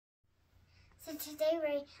So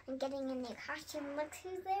today I'm getting a new costume. Look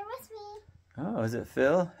who's there with me. Oh, is it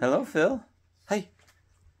Phil? Hello, Phil. Hi.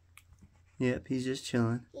 Yep, he's just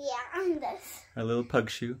chilling. Yeah, on this. Our little pug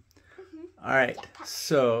shoe. All right,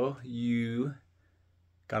 so you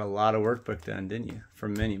got a lot of workbook done, didn't you? For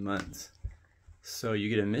many months. So you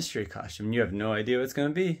get a mystery costume. You have no idea what it's going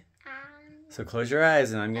to be. So close your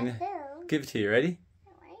eyes and I'm going to give it to you. Ready?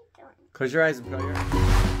 Close your eyes and put out your arms.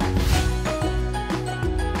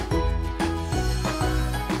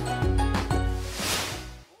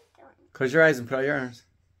 Close your eyes and put out your arms.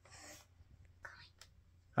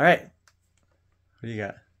 All right. What do you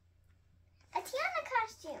got? A Tiana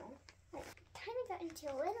costume. I kind of got into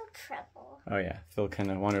a little trouble. Oh yeah, Phil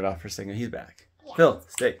kind of wandered off for a second. He's back. Yeah. Phil,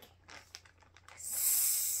 stay.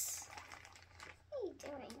 What are you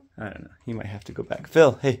doing? I don't know. He might have to go back.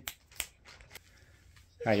 Phil, hey.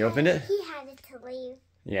 All right, you opened it? He had to leave.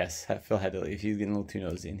 Yes, Phil had to leave. He's getting a little too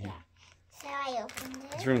nosy in here. So I opened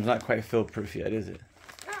it. This room's not quite Phil-proof yet, is it?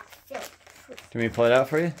 Not Phil-proof. Do you want me to pull it out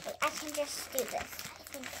for you? I can just do this. I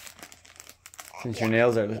think. Since your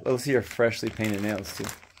nails are... Let's see your freshly painted nails, too.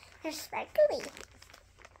 They're sparkly.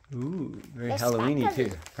 Ooh, very They're Halloween-y, sparkly.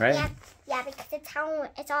 too, right? Yeah, yeah, because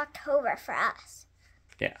it's October for us.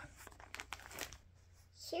 Yeah.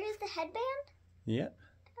 Here's the headband. Yep.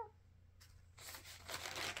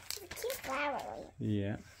 It's cute flowery.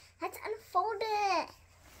 Yeah. Let's unfold it.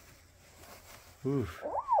 Oof. Ooh.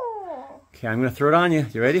 Okay, I'm going to throw it on you.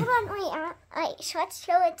 You ready? Hold on, wait, so let's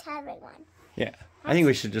show it to everyone. Yeah. I think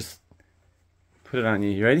we should just put it on you.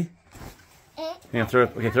 You ready? I'm gonna throw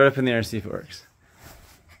it. Okay, throw it up in the air and see if it works.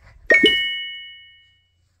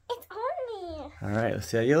 It's on me. All right, let's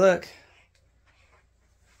see how you look.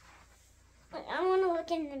 I want to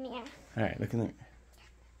look in the mirror. All right, look in the mirror.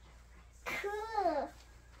 Cool.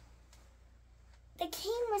 The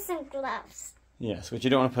king with some gloves. Yes, but you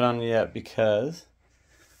don't want to put on yet because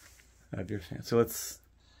of your fan. So let's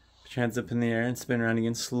put your hands up in the air and spin around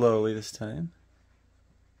again slowly this time.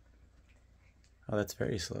 Oh, that's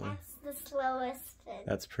very slowly. That's the slowest spin.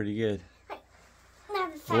 That's pretty good.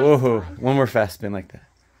 Now the fast Whoa, one. one more fast spin like that.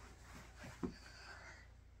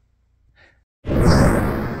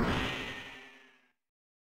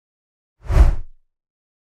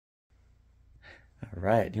 All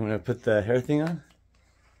right, do you want to put the hair thing on?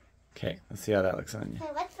 Okay, let's see how that looks on you.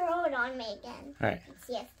 Okay, let's throw it on me again. All right. And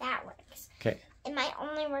see if that works. Okay. It might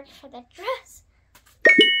only work for the dress.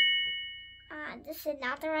 This is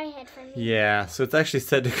not the right head for me. Yeah, so it's actually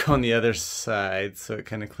said to go on the other side, so it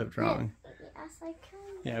kind of clipped wrong. Yes, I can.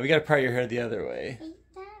 Yeah, we got to part your hair the other way.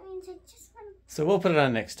 That means it just went. So we'll put it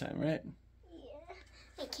on next time, right? Yeah.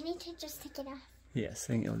 Wait, can you just take it off? Yes, I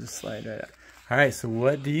think it'll just slide right out. All right, so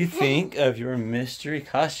what do you think of your mystery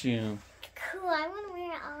costume? Cool, I want to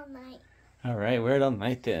wear it all night. All right, wear it all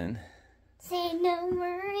night then. Say no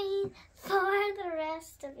worry for the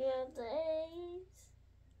rest of your days.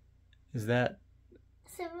 Is that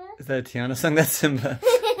Simba? a Tiana song? That's Simba.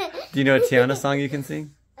 Do you know a Tiana song you can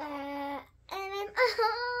sing? And I'm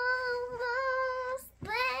almost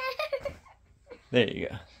there. There you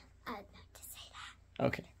go. I'd like to say that.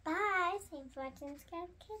 Okay. Bye. Thanks for watching Scarlett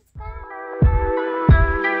Kids. Bye.